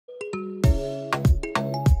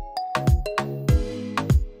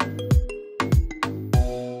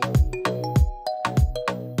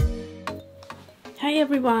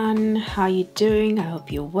everyone, how you doing? I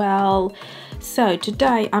hope you're well. So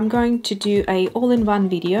today I'm going to do a all-in-one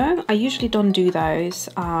video. I usually don't do those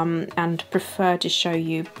and prefer to show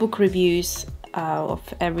you book reviews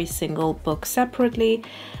of every single book separately,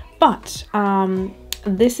 but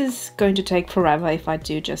this is going to take forever if I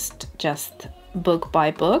do just book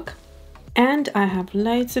by book. And I have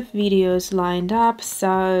loads of videos lined up,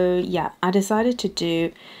 so yeah, I decided to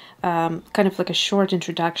do kind of like a short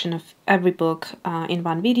introduction of every book in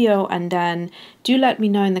one video, and then do let me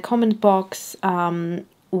know in the comment box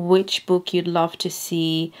which book you'd love to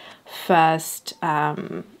see first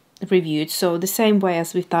reviewed. So the same way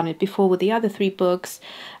as we've done it before with the other three books,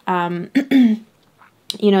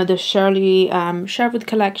 you know, the Shirley Sherwood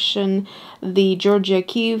collection, the Georgia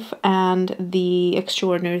Keefe, and the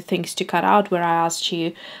Extraordinary Things to Cut Out, where I asked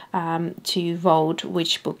you to vote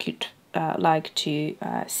which book you'd like to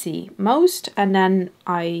see most, and then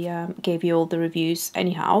I gave you all the reviews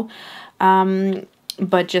anyhow,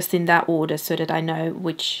 but just in that order so that I know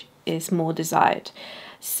which is more desired.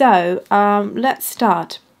 So let's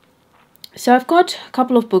start. So I've got a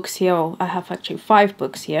couple of books here, or I have actually 5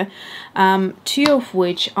 books here, 2 of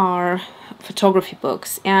which are photography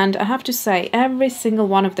books, and I have to say every single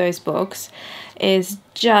one of those books is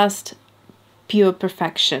just pure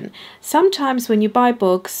perfection. Sometimes when you buy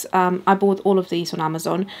books, I bought all of these on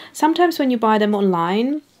Amazon, sometimes when you buy them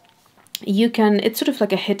online, it's sort of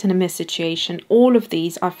like a hit and a miss situation. All of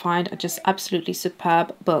these I find are just absolutely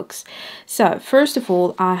superb books. So first of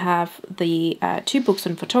all, I have the 2 books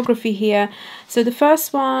on photography here. So the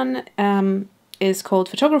first one is called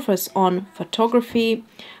Photographers on Photography: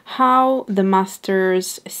 How the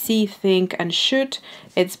Masters See, Think and Shoot.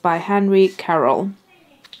 It's by Carroll.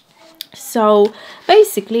 So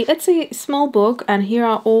basically it's a small book, and here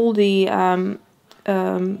are all the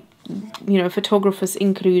you know, photographers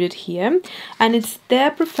included here, and it's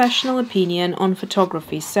their professional opinion on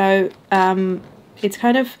photography. So it's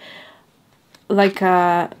kind of like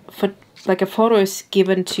a photo is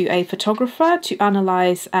given to a photographer to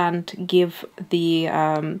analyze and give the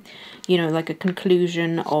you know, like a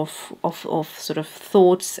conclusion of sort of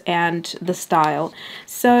thoughts and the style.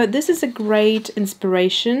 So this is a great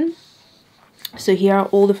inspiration. So here are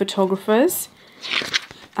all the photographers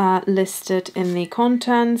listed in the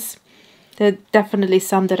contents. There are definitely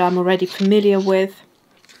some that I'm already familiar with.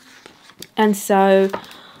 And so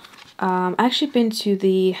I've actually been to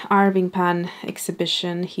the Irving Penn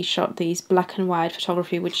exhibition. He shot these black and white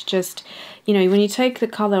photography, which just, you know, when you take the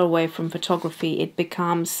color away from photography, it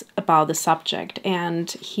becomes about the subject. And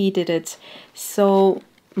he did it so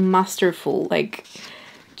masterful, like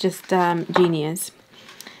just genius.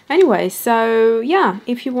 Anyway, so yeah,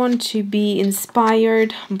 if you want to be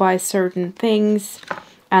inspired by certain things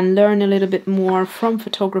and learn a little bit more from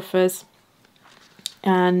photographers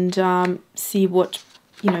and see what,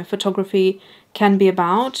 you know, photography can be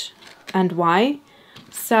about and why.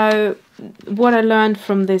 So what I learned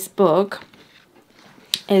from this book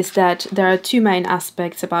is that there are 2 main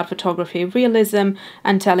aspects about photography: realism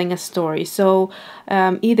and telling a story. So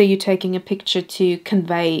either you're taking a picture to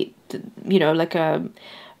convey, you know, like a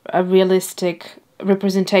realistic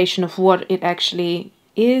representation of what it actually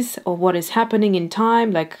is, or what is happening in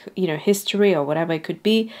time, like, you know, history or whatever it could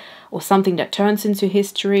be, or something that turns into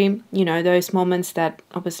history, you know, those moments that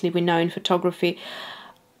obviously we know in photography.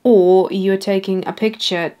 Or you're taking a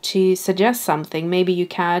picture to suggest something. Maybe you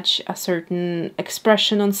catch a certain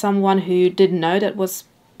expression on someone who didn't know that was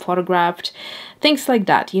photographed, things like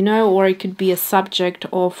that, you know. Or it could be a subject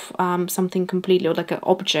of something completely, or like an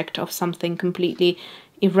object of something completely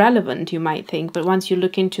irrelevant, you might think, but once you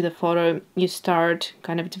look into the photo, you start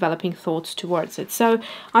kind of developing thoughts towards it. So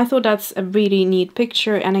I thought that's a really neat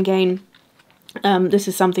picture, and again, this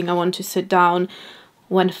is something I want to sit down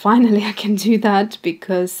when finally I can do that,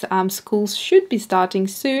 because schools should be starting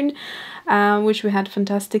soon, which we had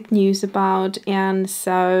fantastic news about, and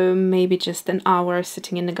so maybe just an hour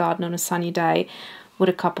sitting in the garden on a sunny day with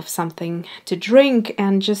a cup of something to drink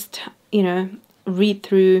and just, you know, read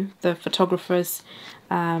through the photographer's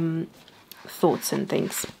thoughts and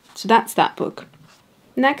things. So that's that book.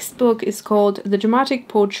 Next book is called The Dramatic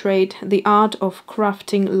Portrait: The Art of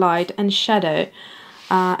Crafting Light and Shadow,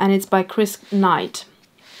 and it's by Chris Knight.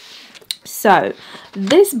 So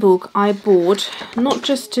this book I bought not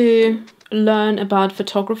just to learn about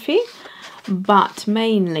photography, but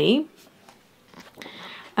mainly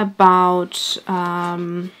about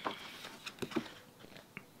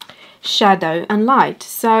shadow and light.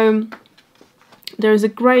 So there's a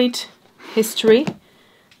great history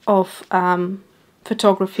of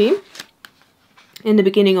photography in the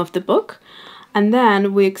beginning of the book, and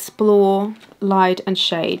then we explore light and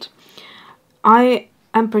shade. I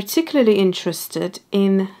am particularly interested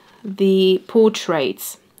in the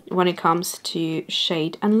portraits when it comes to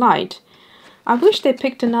shade and light. I wish they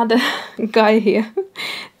picked another guy here.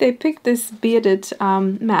 They picked this bearded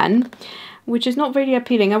man, which is not very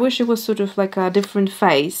appealing. I wish it was sort of like a different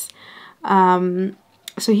face. So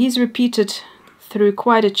he's repeated through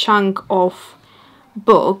quite a chunk of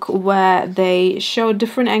book where they show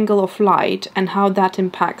different angle of light and how that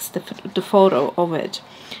impacts the photo of it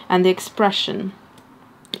and the expression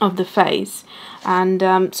of the face. And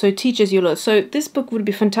so it teaches you a lot. So this book would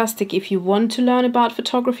be fantastic if you want to learn about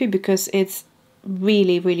photography, because it's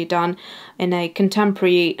really done in a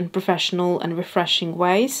contemporary and professional and refreshing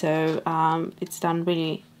way. So it's done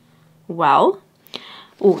really well.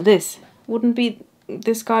 Oh, this wouldn't be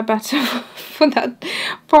this guy better for that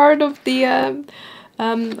part of the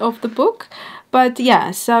book. But yeah,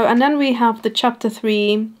 so, and then we have the chapter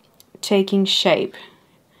 3, taking shape,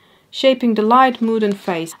 shaping the light, mood and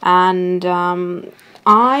face. And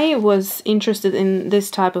I was interested in this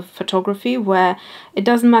type of photography where it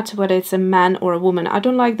doesn't matter whether it's a man or a woman. I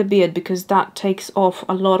don't like the beard because that takes off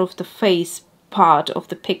a lot of the face part of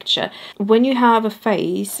the picture. When you have a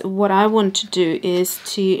face, what I want to do is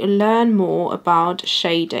to learn more about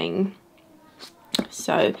shading.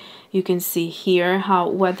 So you can see here how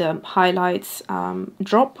where the highlights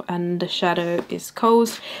drop and the shadow is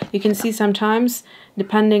coarse. You can see sometimes,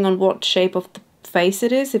 depending on what shape of the face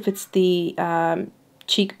it is, if it's the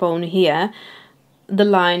cheekbone here, the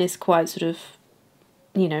line is quite sort of,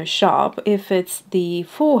 you know, sharp. If it's the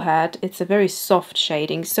forehead, it's a very soft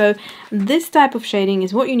shading. So this type of shading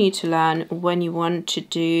is what you need to learn when you want to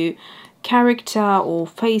do character or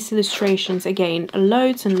face illustrations. Again,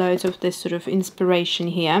 loads and loads of this sort of inspiration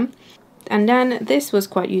here. And then this was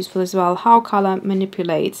quite useful as well, how color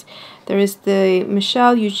manipulates. There is the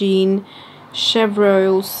Michel Eugene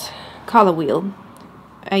Chevreul's color wheel,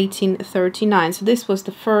 1839. So this was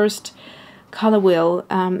the first color wheel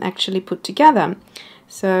actually put together.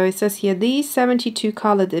 So it says here, these 72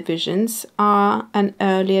 color divisions are an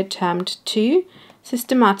early attempt to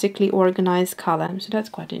systematically organize color. So that's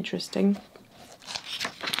quite interesting.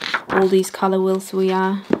 All these color wheels we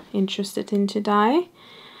are interested in today.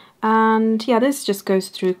 And yeah, this just goes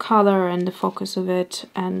through color and the focus of it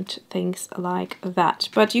and things like that.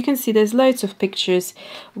 But you can see there's loads of pictures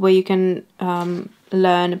where you can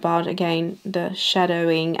learn about, again, the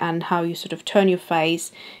shadowing and how you sort of turn your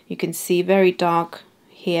face. You can see very dark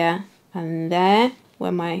here and there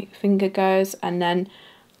where my finger goes, and then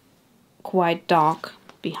quite dark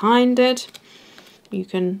behind it. You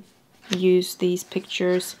can use these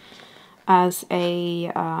pictures as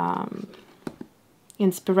a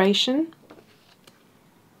inspiration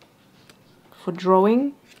for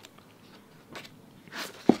drawing.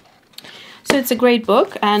 So it's a great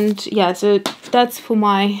book. And yeah, so that's for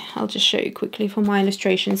my, I'll just show you quickly for my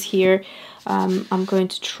illustrations here. I'm going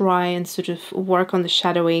to try and sort of work on the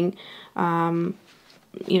shadowing,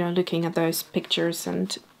 you know, looking at those pictures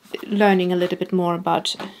and learning a little bit more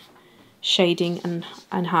about shading and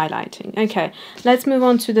highlighting. Okay, let's move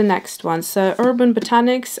on to the next one. So Urban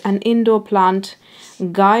Botanics, an indoor plant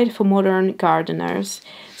guide for modern gardeners.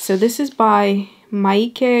 So this is by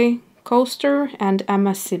Koster and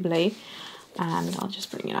Emma Sibley. And I'll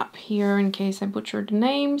just bring it up here in case I butcher the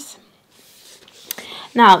names.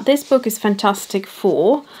 Now, this book is fantastic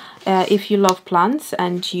for if you love plants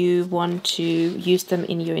and you want to use them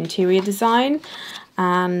in your interior design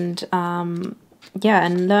and yeah,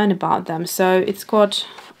 and learn about them. So it's got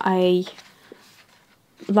a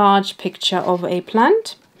large picture of a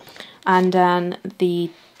plant and then the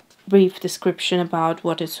brief description about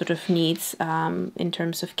what it sort of needs in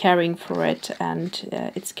terms of caring for it and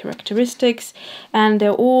its characteristics. And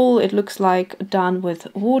they're all, it looks like, done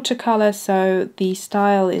with watercolor, so the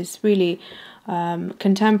style is really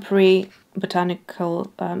contemporary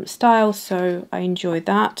botanical style, so I enjoy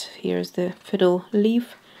that. Here's the fiddle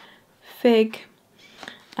leaf fig.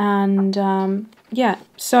 And yeah,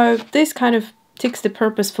 so this kind of ticks the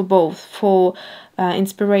purpose for both, for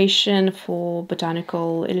inspiration for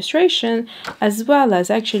botanical illustration, as well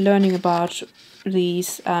as actually learning about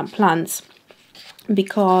these plants,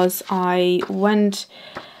 because I went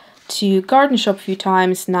to garden shop a few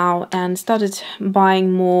times now and started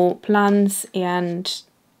buying more plants, and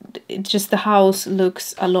it just, the house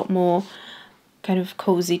looks a lot more kind of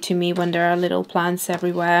cozy to me when there are little plants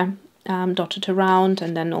everywhere. dotted around,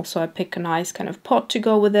 and then also I pick a nice kind of pot to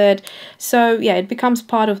go with it. So yeah, it becomes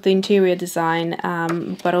part of the interior design,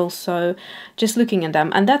 but also just looking at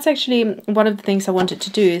them. And that's actually one of the things I wanted to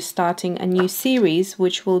do, is starting a new series,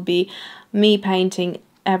 which will be me painting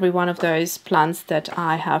every one of those plants that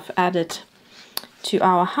I have added to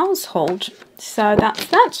our household. So that's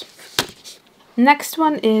that. Next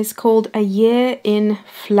one is called A Year in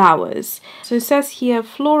Flowers. So it says here,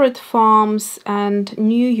 Florid Farms and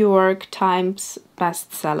New York Times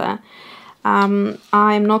bestseller. I'm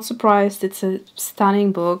not surprised. It's a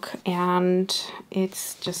stunning book and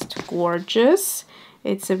it's just gorgeous.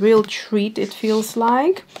 It's a real treat, it feels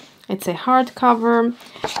like. It's a hardcover.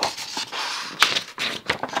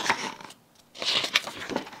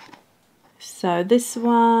 So this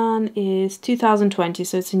one is 2020,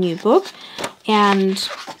 so it's a new book. And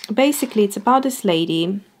basically it's about this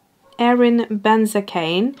lady, Erin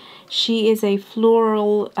Benzakein. She is a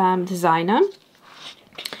floral designer.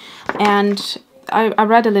 And I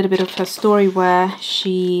read a little bit of her story where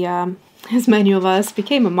she, as many of us,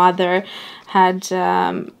 became a mother, had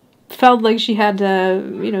felt like she had,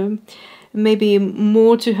 you know, maybe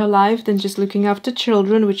more to her life than just looking after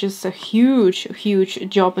children, which is a huge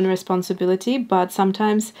job and responsibility. But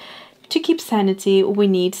sometimes to keep sanity, we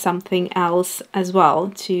need something else as well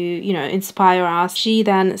to, you know, inspire us. She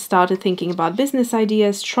then started thinking about business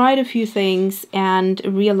ideas, tried a few things, and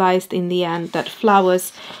realized in the end that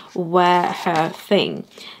flowers were her thing.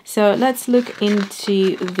 So let's look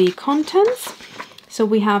into the contents. So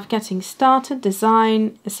we have getting started,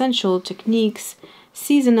 design, essential techniques,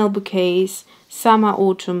 seasonal bouquets, summer,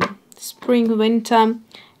 autumn, spring, winter,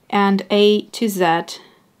 and A to Z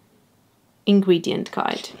ingredient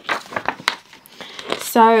guide.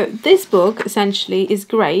 So this book essentially is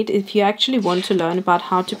great if you actually want to learn about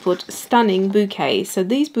how to put stunning bouquets. So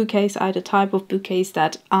these bouquets are the type of bouquets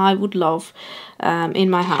that I would love in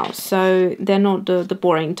my house. So they're not the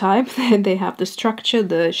boring type. They have the structure,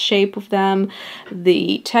 the shape of them,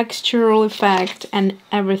 the textural effect, and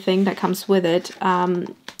everything that comes with it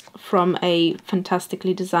from a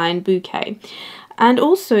fantastically designed bouquet. And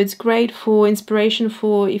also it's great for inspiration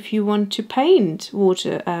for if you want to paint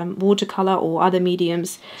watercolor or other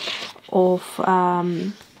mediums of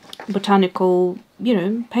botanical, you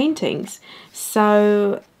know, paintings.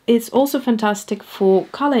 So it's also fantastic for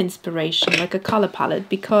color inspiration, like a color palette,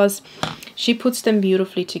 because she puts them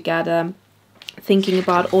beautifully together, thinking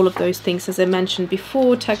about all of those things, as I mentioned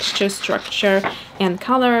before, texture, structure, and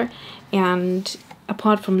color. And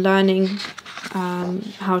apart from learning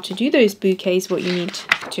how to do those bouquets, what you need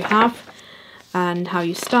to have and how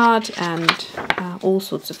you start, and all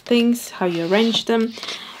sorts of things, how you arrange them.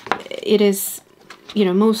 It is, you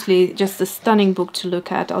know, mostly just a stunning book to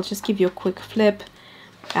look at. I'll just give you a quick flip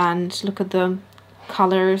and look at the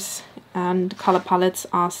colors, and the color palettes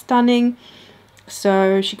are stunning.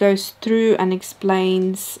 So she goes through and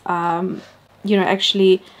explains, you know,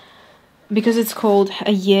 actually, because it's called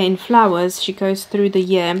A Year in Flowers, she goes through the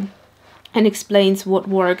year and explains what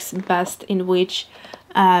works best in which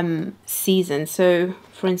season. So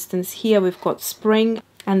for instance here we've got spring,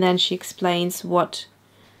 and then she explains what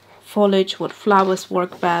foliage, what flowers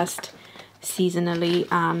work best seasonally,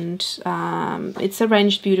 and it's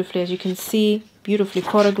arranged beautifully, as you can see, beautifully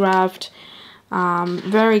photographed,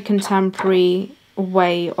 very contemporary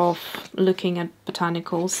way of looking at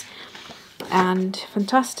botanicals, and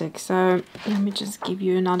fantastic. So let me just give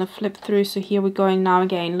you another flip through. So here we're going now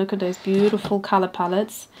again, look at those beautiful color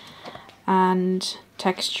palettes and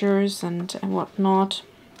textures and whatnot.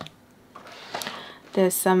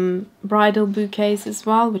 There's some bridal bouquets as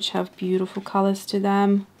well, which have beautiful colors to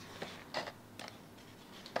them,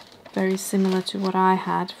 very similar to what I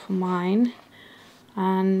had for mine.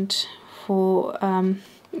 And for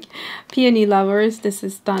peony lovers, this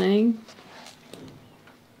is stunning.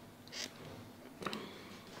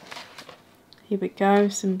 Here we go,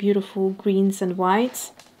 some beautiful greens and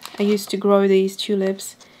whites. I used to grow these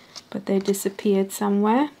tulips, but they disappeared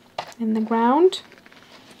somewhere in the ground.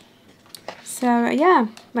 So yeah,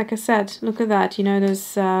 like I said, look at that. You know,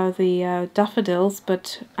 there's the daffodils,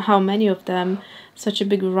 but how many of them? Such a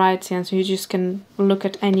big variety, and so you just can look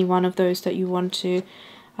at any one of those that you want to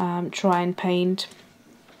try and paint.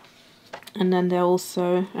 And then they're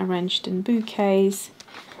also arranged in bouquets.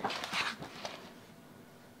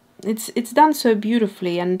 It's done so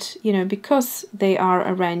beautifully, and you know, because they are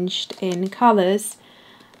arranged in colors,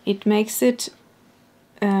 it makes it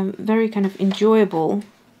very kind of enjoyable.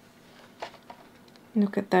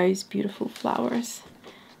 Look at those beautiful flowers.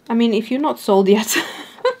 I mean, if you're not sold yet,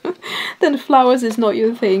 then flowers is not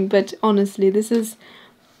your thing, but honestly, this is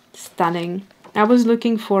stunning. I was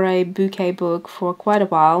looking for a bouquet book for quite a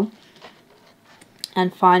while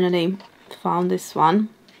and finally found this one.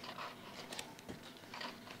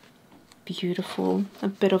 Beautiful. A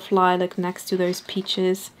bit of lilac next to those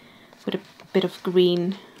peaches with a bit of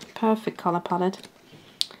green. Perfect color palette.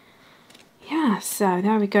 Yeah, so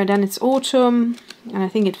there we go. Then it's autumn and I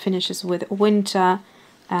think it finishes with winter,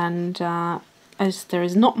 and as there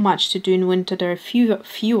is not much to do in winter, there are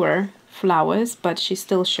fewer flowers, but she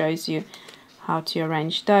still shows you how to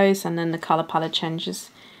arrange those, and then the color palette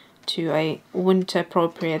changes to a winter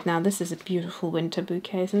appropriate. Now this is a beautiful winter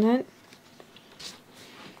bouquet, isn't it?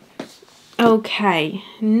 Okay,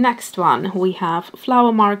 next one we have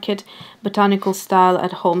Flower Market, Botanical Style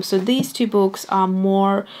at Home. So these two books are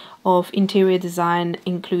more of interior design,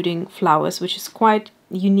 including flowers, which is quite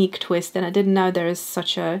unique twist, and I didn't know there is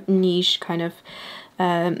such a niche kind of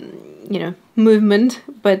you know, movement,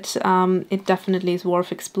 but it definitely is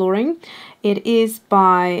worth exploring. It is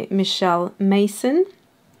by Michelle Mason,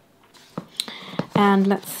 and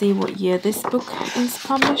let's see what year this book is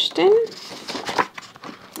published in.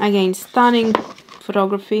 Again, stunning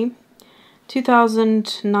photography,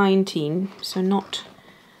 2019, so not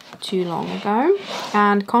too long ago.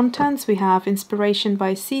 And contents, we have inspiration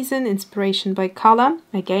by season, inspiration by color.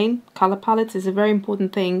 Again, color palettes is a very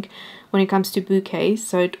important thing when it comes to bouquets,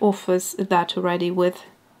 so it offers that already with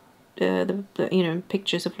the you know,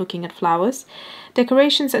 pictures of looking at flowers.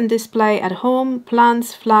 Decorations and display at home,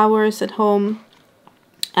 plants, flowers at home,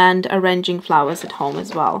 and arranging flowers at home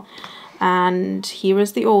as well. And here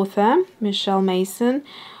is the author, Michelle Mason,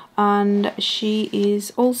 and she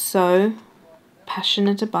is also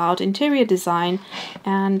passionate about interior design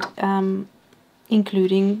and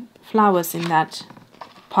including flowers in that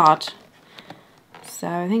part. So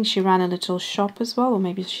I think she ran a little shop as well, or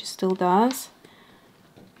maybe she still does.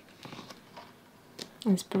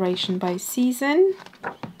 Inspiration by season.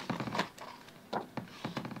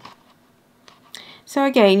 So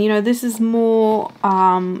again, you know, this is more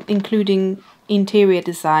including interior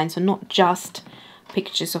design, so not just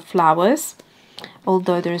pictures of flowers,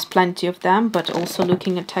 although there is plenty of them, but also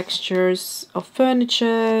looking at textures of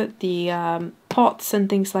furniture, the pots and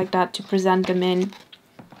things like that to present them in,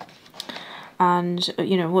 and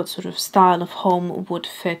you know, what sort of style of home would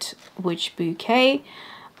fit which bouquet.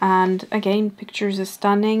 And again, pictures are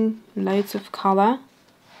stunning, loads of color,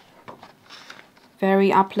 very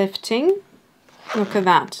uplifting. Look at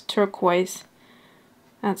that, turquoise.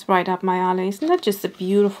 That's right up my alley. Isn't that just a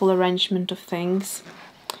beautiful arrangement of things?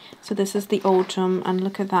 So this is the autumn, and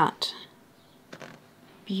look at that.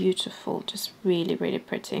 Beautiful, just really, really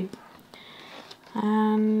pretty.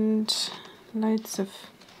 And loads of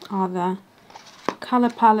other color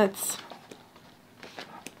palettes.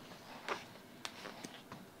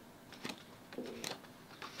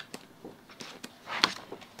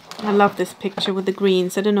 I love this picture with the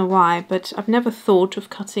greens. I don't know why, but I've never thought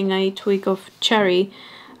of cutting a twig of cherry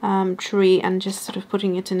tree and just sort of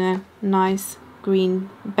putting it in a nice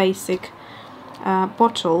green basic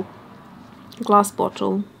bottle, glass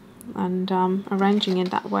bottle, and arranging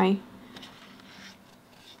it that way.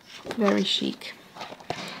 Very chic.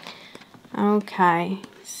 Okay,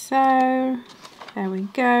 so there we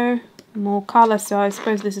go. More color. So I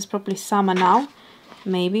suppose this is probably summer now.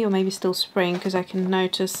 Maybe, or maybe still spring, because I can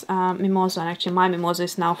notice mimosa, and actually my mimosa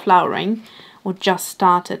is now flowering, or just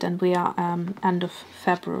started, and we are end of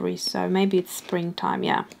February, so maybe it's springtime.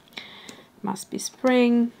 Yeah, must be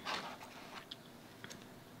spring.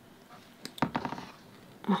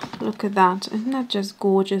 Oh, look at that, isn't that just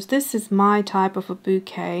gorgeous? This is my type of a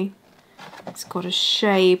bouquet. It's got a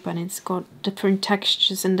shape and it's got different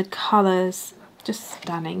textures and the colors, just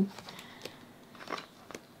stunning.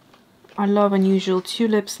 I love unusual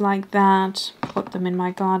tulips like that. Put them in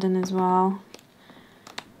my garden as well.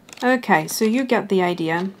 Okay, so you get the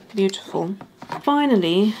idea. Beautiful.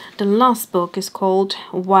 Finally, the last book is called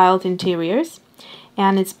Wild Interiors,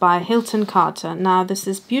 and it's by Hilton Carter. Now, this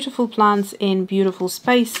is beautiful plants in beautiful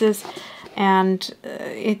spaces, and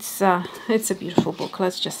it's a beautiful book.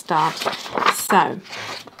 Let's just start. So,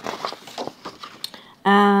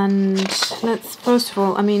 and let's first of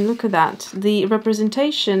all, I mean, look at that. The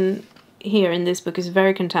representation here in this book is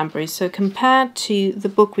very contemporary, so compared to the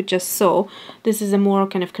book we just saw, this is a more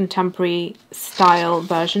kind of contemporary style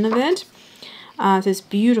version of it. It is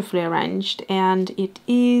beautifully arranged, and it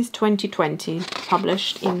is 2020,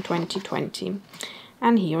 published in 2020.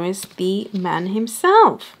 And here is the man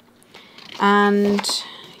himself, and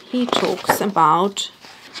he talks about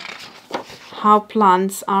how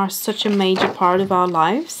plants are such a major part of our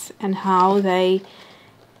lives, and how they,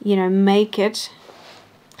 you know, make it,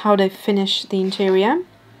 how they finish the interior.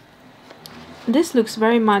 this looks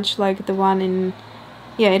very much like the one in,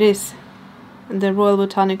 yeah, it is, the Royal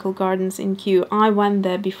Botanical Gardens in Kew. I went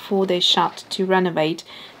there before they shut to renovate,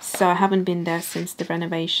 so I haven't been there since the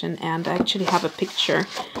renovation, and I actually have a picture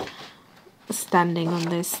standing on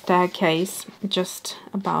this staircase just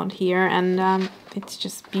about here, and it's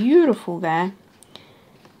just beautiful there.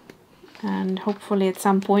 And hopefully at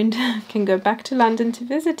some point I can go back to London to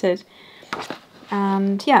visit it.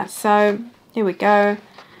 And yeah, so here we go.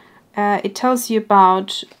 It tells you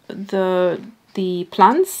about the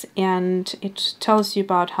plants, and it tells you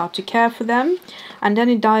about how to care for them, and then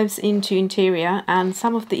it dives into interior. And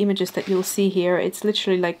some of the images that you'll see here, it's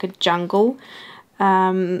literally like a jungle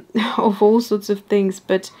of all sorts of things.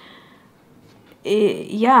 But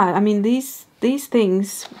yeah, I mean, these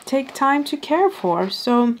things take time to care for,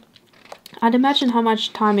 so I'd imagine how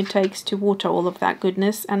much time it takes to water all of that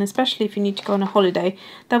goodness, and especially if you need to go on a holiday.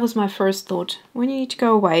 That was my first thought. When you need to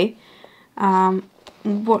go away,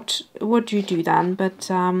 what do you do then? But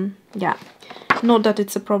yeah, not that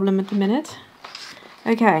it's a problem at the minute.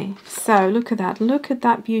 Okay, so look at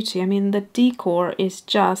that beauty. I mean, the decor is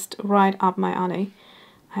just right up my alley.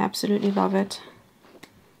 I absolutely love it.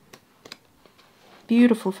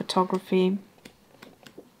 Beautiful photography,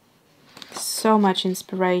 so much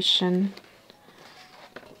inspiration.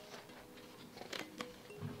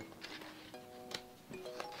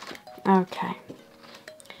 Okay,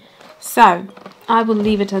 so I will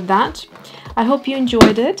leave it at that. I hope you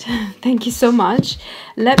enjoyed it. Thank you so much.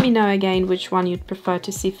 Let me know again which one you'd prefer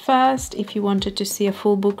to see first, if you wanted to see a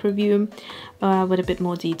full book review with a bit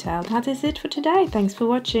more detail. That is it for today. Thanks for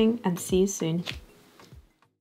watching, and see you soon.